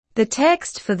The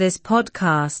text for this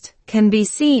podcast can be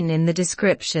seen in the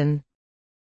description.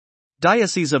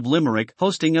 Diocese of Limerick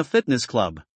hosting a fitness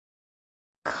club.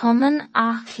 Cumann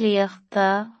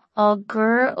athleaachta á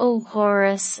gur ó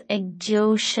Chóras ag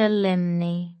Deoisha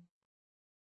Limni.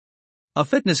 A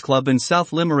fitness club in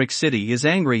South Limerick City is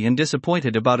angry and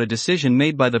disappointed about a decision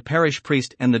made by the parish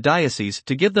priest and the diocese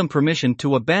to give them permission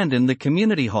to abandon the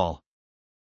community hall.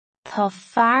 Tá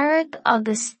fearg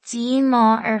agus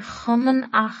díomá ar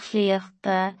Cumann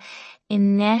athleaachta I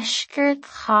neisceart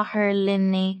chathair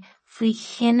Limni faoi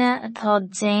chine atá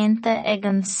déanta ag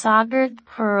an sagart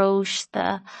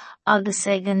próiste agus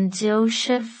ag an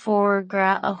Deoisha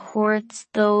fórgra a thabhairt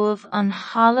dóibh an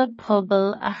chala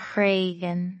pobal a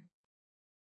chréigeann.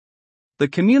 The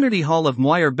community hall of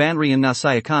Moir Banry in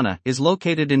Nassayakana is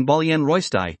located in Ballian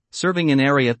Roysty, serving an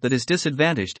area that is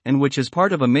disadvantaged and which is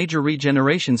part of a major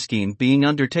regeneration scheme being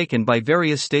undertaken by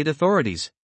various state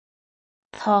authorities.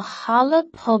 Tá chala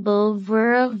pobal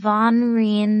mhuire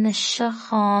bhanríon na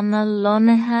seachána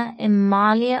lonnaithe I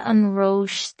mbaile an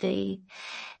Róiste,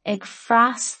 ag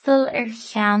freastal ar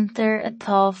cheantar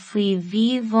atá faoi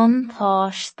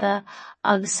bhí-bhuntáiste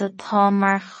agus atá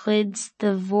mar chuid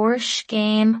de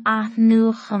mhórscéim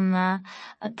aithniúchána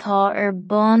atá ar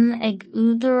bun ag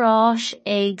údaráis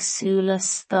éagsúla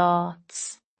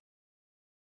stát.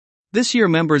 This year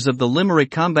members of the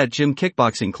Limerick Combat Gym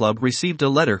Kickboxing Club received a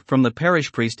letter from the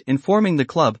parish priest informing the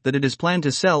club that it is planned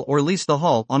to sell or lease the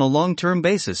hall on a long-term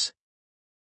basis.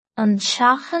 An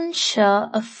teachan seo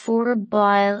a fuair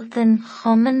bail den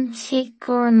Cumann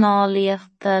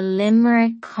Ciocrónálaíochta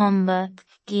Limerick Combat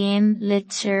Game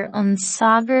litir an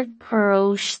sagart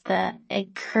próiste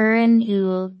ag cuireann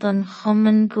úll don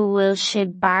Cumann go bhfuil sé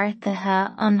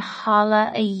beartaithe an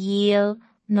chala a dhíal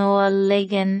nó a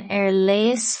ligean ar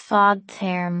léas fad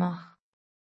téarmach.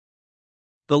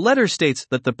 The letter states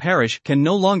that the parish can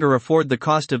no longer afford the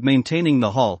cost of maintaining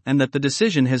the hall and that the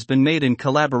decision has been made in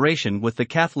collaboration with the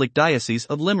Catholic Diocese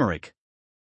of Limerick.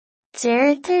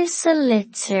 Deirtear sa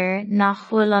litir nach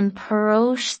bhfuil an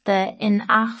próiste in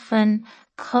aithbhinn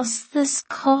costas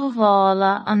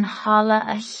comhála an chala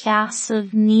a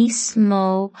cheasamh níos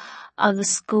mó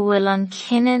agus go bhfuil an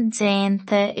cinenne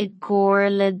déanta I gcóir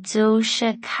le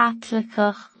Deoisha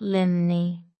Caitlicach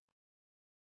Limni.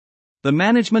 The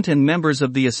management and members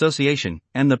of the association,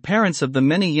 and the parents of the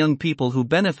many young people who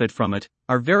benefit from it,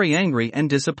 are very angry and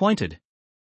disappointed.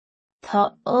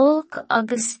 Tá olc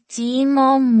agus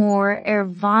díomá mór ar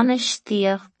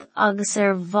bhainisteocht agus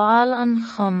ar bháil an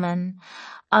Cumann,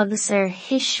 agus ar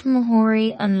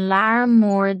thuismitheoirí an lear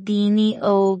mór daoine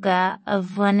óga a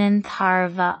bhaineann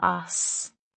tarbha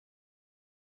as.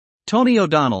 Tony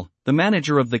O'Donnell, the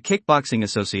manager of the Kickboxing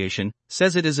Association,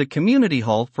 says it is a community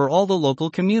hall for all the local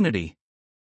community.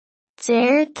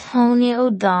 Deir Tony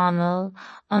O'Donnell,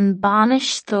 an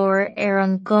bainisteoir ar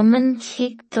an Cumann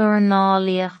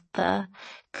Ciocrónálaíochta,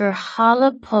 gur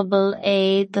chala pobal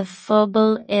é de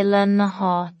phobal uile na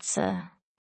háite.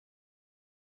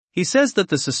 He says that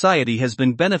the society has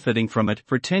been benefiting from it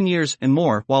for 10 years and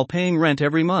more while paying rent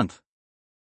every month.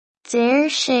 Deir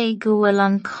sé go bhfuil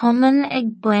an Cumann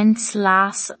ag buint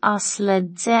leas as le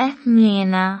 10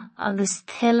 mbliana agus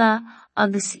tuilleadh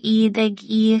agus iad ag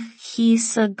íoc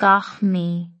chiasa gach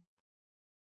mí.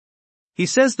 He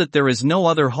says that there is no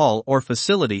other hall or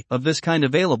facility of this kind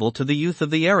available to the youth of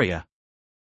the area.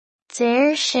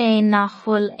 Deir sé nach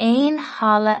bhfuil aon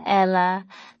chala eile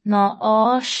ná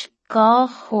áis gá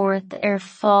chóirt ar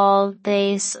fáil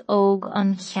déas óg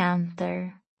an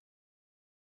cheantar.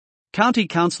 County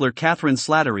Councillor Catherine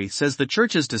Slattery says the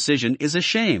church's decision is a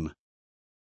shame.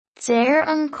 Deir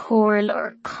an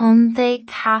comhairleoir Contae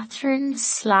Catherine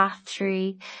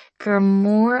Slattery gur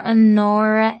mór an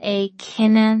nóra é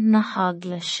cinenne na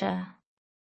haglaise.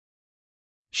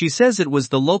 She says it was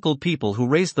the local people who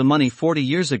raised the money 40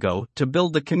 years ago to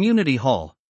build the community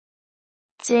hall.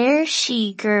 Deir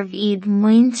sí gur bhíod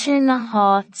muintir na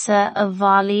háite a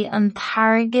bhallaí an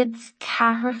targad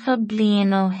 4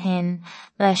 bliain ó shin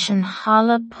leis an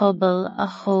chala pobal a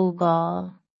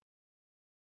thógáil.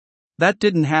 That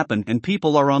didn't happen and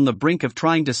people are on the brink of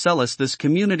trying to sell us this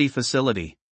community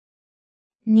facility.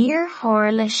 Níor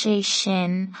tharla sé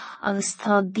sin agus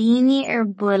tá daoine ar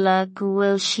buile go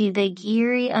bhfuil siad ag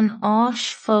iarraidh an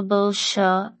áis phobal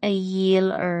seo a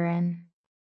dhíal uirinn.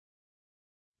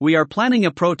 We are planning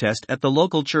a protest at the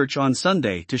local church on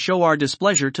Sunday to show our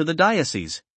displeasure to the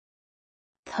diocese.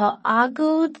 Tá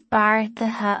agóid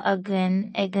beartaithe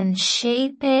agan ag an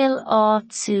séipéal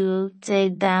áitiúil dé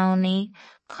Downey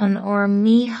chun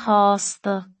ormaí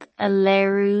háisteach a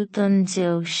léiriú don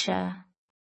Deoisha.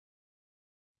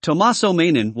 Tommaso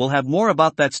Mainin will have more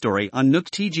about that story on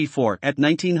Nook TG4 at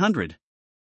 1900.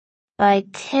 By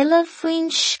tuilleadh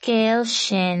faoin scéal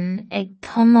sin ag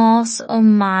Tomás Ó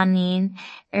Mainin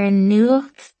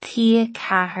nuacht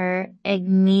Tí-4 ag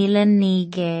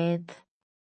 1900.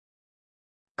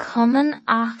 Cumann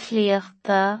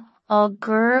aclaíochta á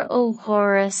gur ó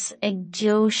Chóras ag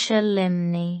Deosa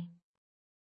Limní.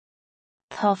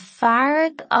 Tá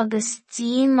farag agus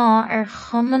díomá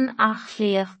cumann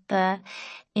aclaíochta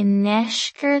I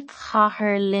neisceart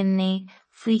chathair Limní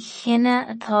faoi chine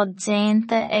atá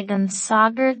déanta ag an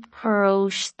sagart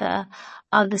Phróiste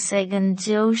agus ag an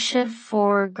Deosa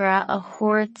Fórgra a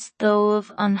thabhairt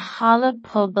dóibh an chala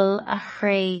pobal a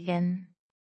chréigeann.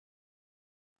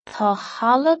 Tá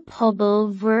chala pobal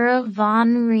mhuir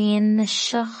bhanríon na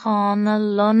seachána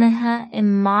lonnaithe I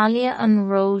mbaile an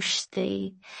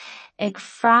Róistín ag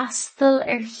freastal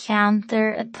cheantar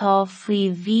atá faoi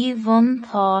mhí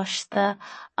bhuntáiste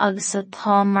agus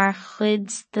atá mar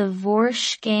chuid de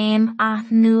mhórscéim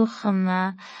aithniúchána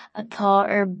atá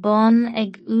bun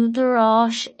ag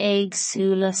údaráis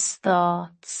éagsúla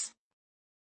Stát.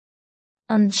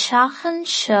 An teachan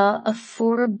seo a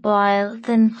fuair bail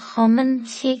den Chumann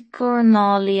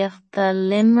Teicreanálaíochta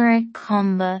Limerick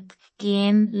Combat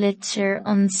géim litir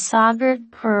an sagart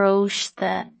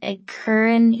Phróiste ag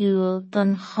cuireann úll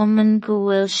don Chumann go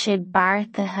bhfuil sé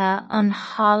beartaithe an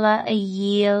chala a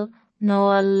dhíol nó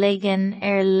a ligean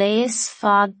léas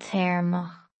fad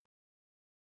téarmach.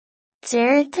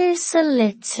 Deirtear sa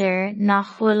litir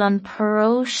nach bhfuil an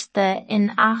Phróiste in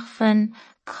aithbhain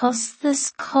costas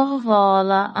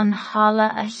comhála an chala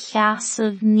a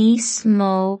cheasamh níos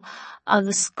mó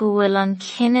agus go bhfuil an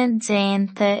cinenne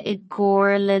déanta I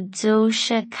gcóir le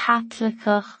Deosa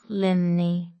Caitlicach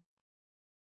Limní.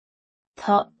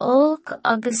 Tá olc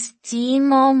agus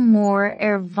díomá mór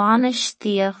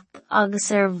bhainisteocht agus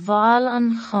bháil an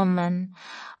Chumann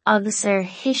agus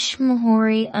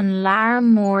hismóirí an lear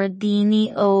mór daoine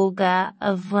óga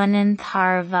a bhaineann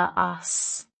tarbha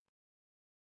as.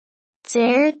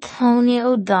 Deir Tony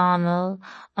O'Donnell,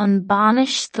 an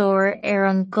bainisteoir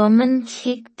an Gcumann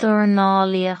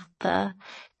Teicreanálaíochta,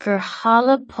 gur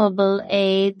chala pobal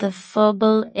de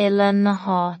phobal uile na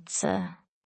háite.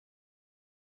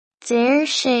 Deir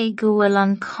sé go bhfuil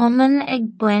an Cumann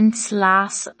ag baint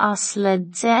leas as le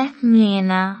 10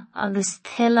 mbliana agus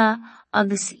tuilleadh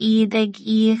agus iad ag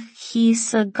íoc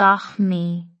chiasa gach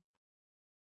mí.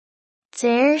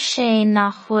 Deir sé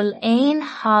nach bhfuil aon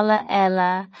chala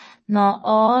eile ná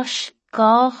áis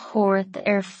gá chóirt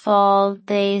fáil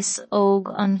déas óg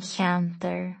an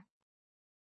cheantar.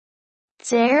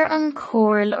 Deir an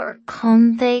comhairl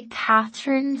Contae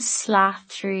Catherine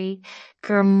Slattery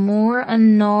gur mór an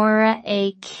nóra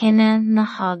cinenne na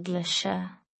haglaise.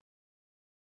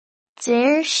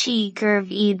 Deir sí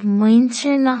gurbh iad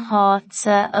muintir na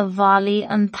háite a bhailí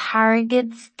an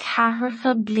targad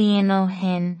 4 bliain ó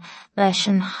shin leis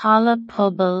an chala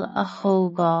pobal a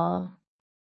thógáil.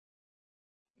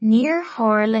 Níor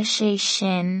tharla sé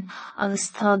sin agus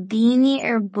tá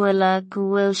daoine buile go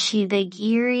bhfuil siad ag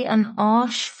iarraidh an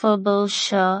áis phobal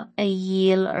seo a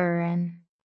dhíol uirinn.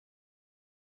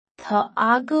 Tá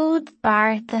agóid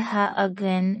beartaithe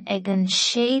agan ag an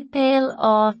séipéal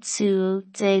áitiúil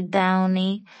de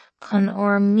Downey chun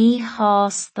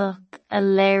mísháisteach a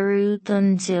léiriú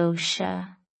don Deosa.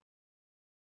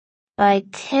 Ba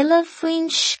tuilleadh faoin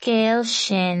scéal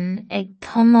sin ag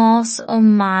Tomás Ó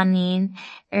Mainin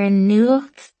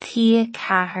nuacht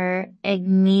Tí-4 ag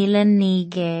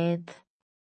 1900.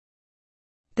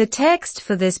 The text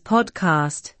for this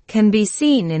podcast can be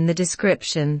seen in the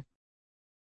description.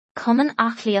 Cumann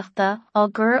aclaíochta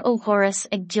á gur ó Chóras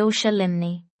ag Deosa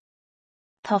Limní.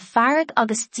 Tá farag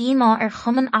agus díomá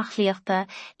cumann aclaíochta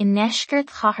I neisceart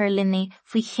chathair Limní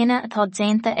faoi chine atá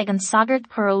déanta ag an sagart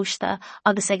Phróiste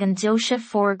agus ag an Deosa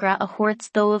Fórgra a thabhairt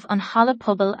dóibh an chala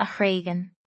pobal a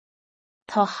chréigeann.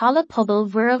 Tá chala pobal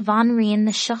mhuir bhanríon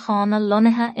na seachána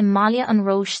lonnaithe I mbaile an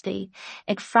Róistín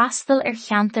ag freastal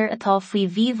cheantar atá faoi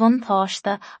mhí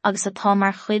bhuntáiste agus atá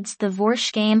mar chuid de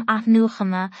mhórscéim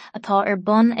aithniúchána atá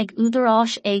bun ag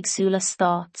údaráis éagsúla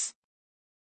Stát.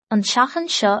 An teachan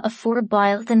seo a fuair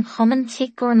bail den Chumann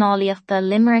Teicreanálaíochta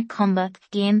Limerick Combat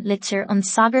géim litir an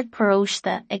sagart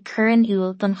Phróiste ag cuireann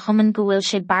úll don Chumann go bhfuil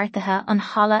sé beartaithe an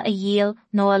chala a dhíol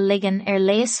nó a ligean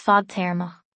léas fad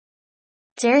téarmach.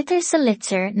 Deirtear sa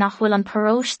litir nach bhfuil an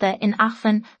Phróiste in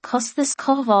aithbhain costas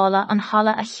comhála an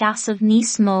chala a cheasamh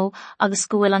níos mó agus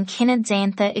go bhfuil an cinenne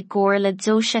déanta I gcóir le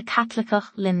Deosa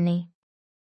Caitlicach Limní.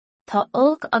 Tá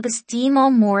olc agus díomá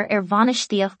mór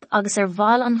bhainisteocht agus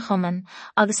bháil an Chumann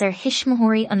agus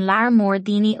hismóirí an lear mór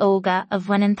daoine óga a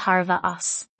bhaineann tarbha as.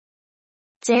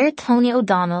 Deir Tony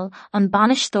O'Donnell, an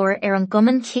banistóir an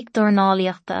gcumann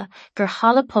cicdornálaíochta, gur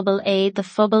chala pobal é de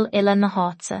phobal uile na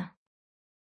háite.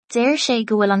 Deir sé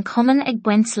go bhfuil an cumann ag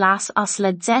buint leas as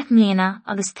le 10 mbliana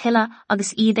agus tuile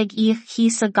agus iad ag íoc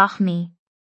chiasa gach mí.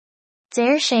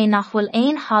 Deir sé nach bhfuil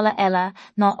aon chala eile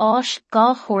ná áis gá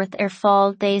chóirt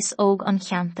fáil dééis óg an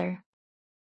cheantar.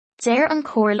 Deir an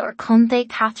cóil ar Contae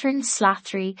Catherine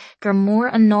Slattery gur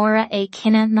mór an nóra é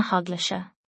cinenne na haglaise.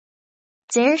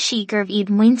 Deir sí gur bhíad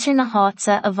muintir na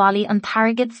háite a bhailí an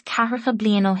targad 4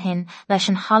 bliain ó shin leis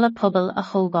an chala pobal a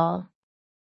thógáil.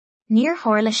 Níor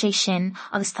tharla sé sin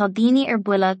agus tá daoine ar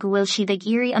buile go bhfuil siad ag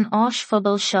iarraidh an áis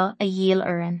phobal seo a dhiail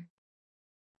uirinn.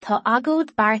 Tá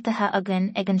agóid beartaithe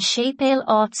agan ag an séipéal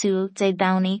áitiúil dé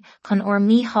Downey chun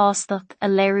ormaí háisteach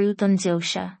a léiriú don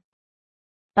diobse.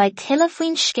 Ba tuile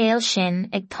faoin scéal sin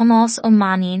ag Tomás Ó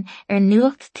Maíonn ar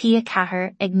nuacht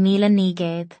 14 ag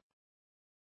 1900.